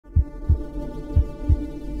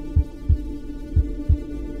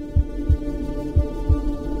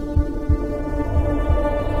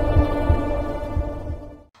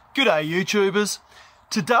G'day YouTubers.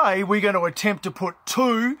 Today we're going to attempt to put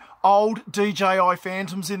two old DJI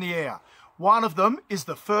Phantoms in the air. One of them is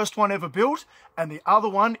the first one ever built and the other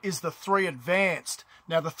one is the 3 Advanced.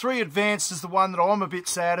 Now the 3 Advanced is the one that I'm a bit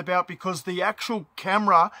sad about because the actual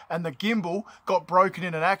camera and the gimbal got broken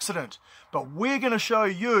in an accident. But we're going to show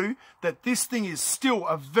you that this thing is still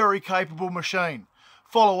a very capable machine.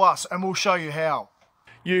 Follow us and we'll show you how.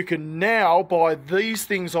 You can now buy these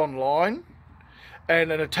things online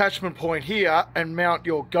and an attachment point here and mount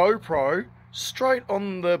your GoPro straight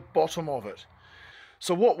on the bottom of it.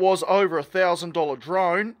 So what was over $1,000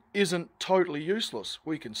 drone isn't totally useless.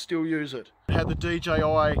 We can still use it. Had the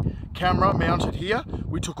DJI camera mounted here.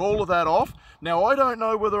 We took all of that off. Now I don't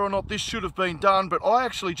know whether or not this should have been done, but I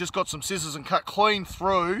actually just got some scissors and cut clean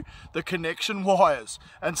through the connection wires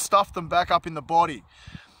and stuffed them back up in the body.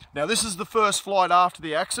 Now this is the first flight after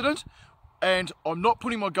the accident. And I'm not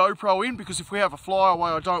putting my GoPro in because if we have a flyaway,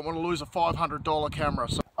 I don't want to lose a $500 camera.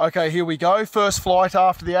 So, okay, here we go. First flight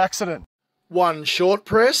after the accident. 1 short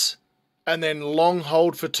press and then long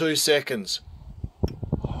hold for 2 seconds.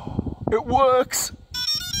 It works.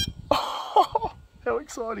 Oh, how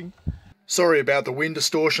exciting. Sorry about the wind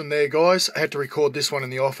distortion there, guys. I had to record this one in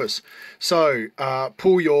the office. So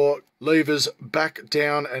pull your levers back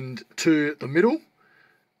down and to the middle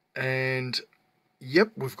and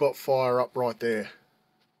yep, we've got fire up right there.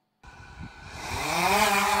 Oh,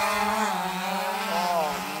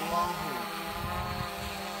 lovely.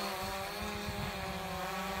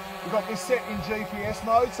 We've got this set in GPS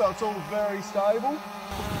mode, so it's all very stable.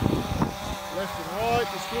 Left and right,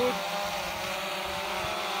 that's good.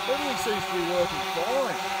 Everything seems to be working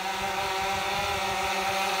fine.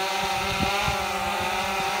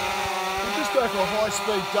 We'll just go for a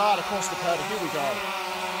high-speed dart across the paddock. Here we go.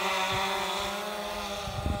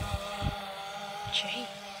 Jeez,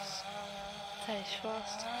 that is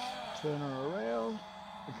fast. Turn her around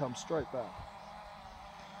and come straight back.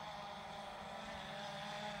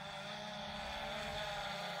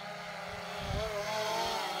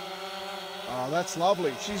 Oh, that's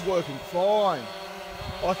lovely. She's working fine.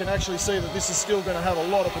 I can actually see that this is still going to have a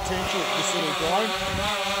lot of potential, this little drone.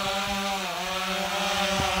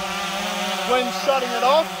 When shutting it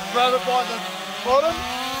off, grab it by the bottom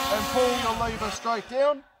and pull your lever straight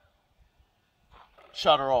down.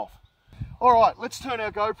 Shut her off. All right, let's turn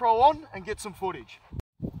our GoPro on and get some footage.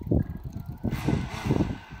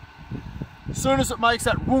 As soon as it makes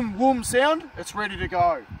that whoom whoom sound, it's ready to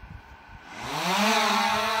go.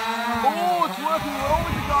 Oh, it's working well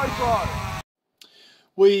with the GoPro.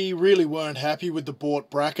 We really weren't happy with the bought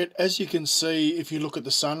bracket. As you can see, if you look at the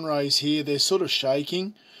sun rays here, they're sort of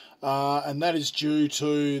shaking, and that is due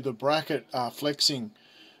to the bracket flexing.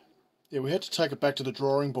 Yeah, we had to take it back to the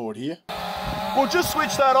drawing board here. We'll just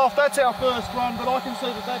switch that off. That's our first one, but I can see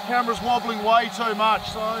that that camera's wobbling way too much,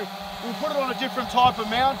 so we'll put it on a different type of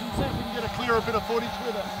mount and see if we can get a clearer bit of footage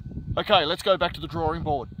with it. Okay, let's go back to the drawing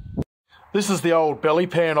board. This is the old belly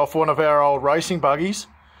pan off one of our old racing buggies.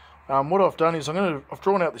 What I've done is I've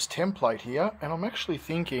drawn out this template here, and I'm actually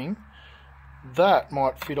thinking that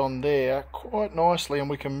might fit on there quite nicely, and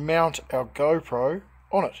we can mount our GoPro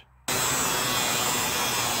on it.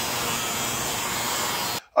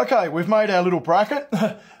 Okay, we've made our little bracket.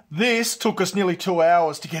 This took us nearly 2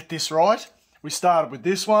 hours to get this right. We started with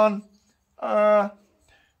this one. Got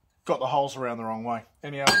the holes around the wrong way.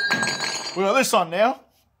 Anyhow, we've got this on now.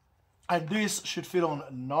 And this should fit on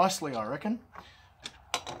nicely, I reckon.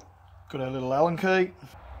 Got our little Allen key.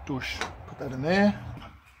 Douche, put that in there.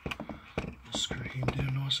 Screw him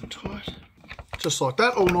down nice and tight. Just like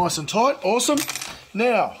that, all nice and tight. Awesome.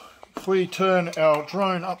 Now, if we turn our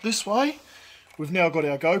drone up this way, we've now got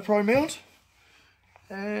our GoPro mount.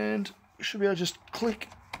 And we should be able to just click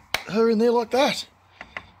her in there like that.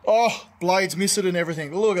 Oh, blades miss it and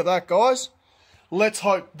everything. Look at that, guys. Let's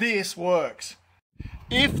hope this works.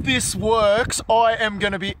 If this works, I am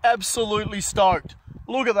going to be absolutely stoked.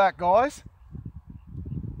 Look at that, guys.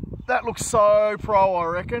 That looks so pro, I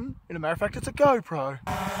reckon. In a matter of fact, it's a GoPro.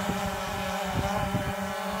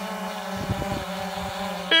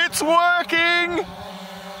 It's working!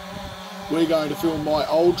 We're going to film my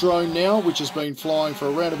old drone now, which has been flying for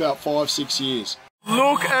around about 5-6 years.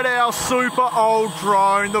 Look at our super old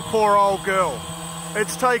drone, the poor old girl.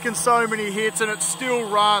 It's taken so many hits and it still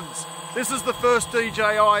runs. This is the first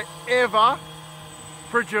DJI ever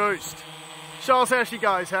produced. Show us how she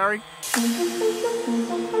goes, Harry.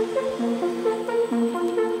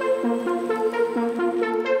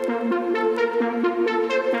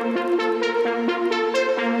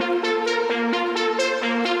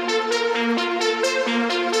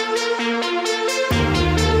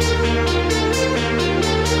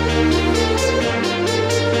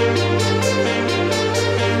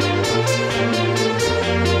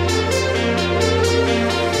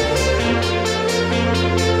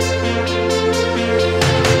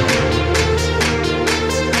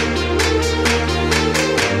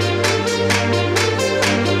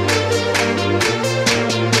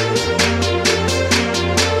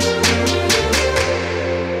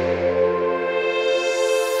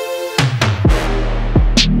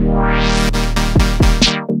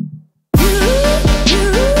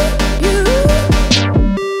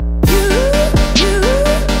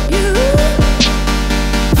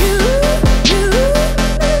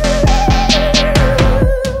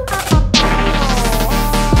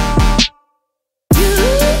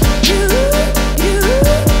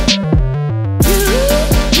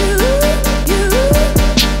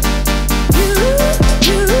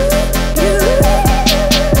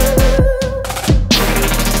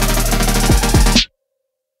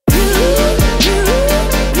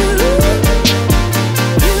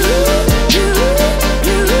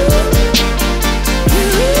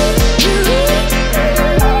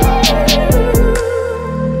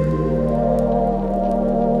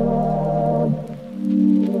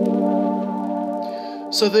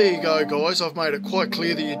 So there you go guys, I've made it quite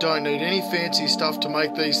clear that you don't need any fancy stuff to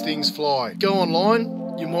make these things fly. Go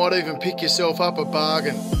online, you might even pick yourself up a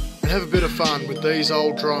bargain and have a bit of fun with these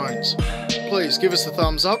old drones. Please give us a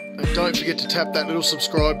thumbs up and don't forget to tap that little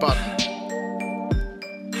subscribe button.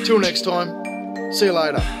 Till next time, see you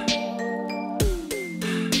later.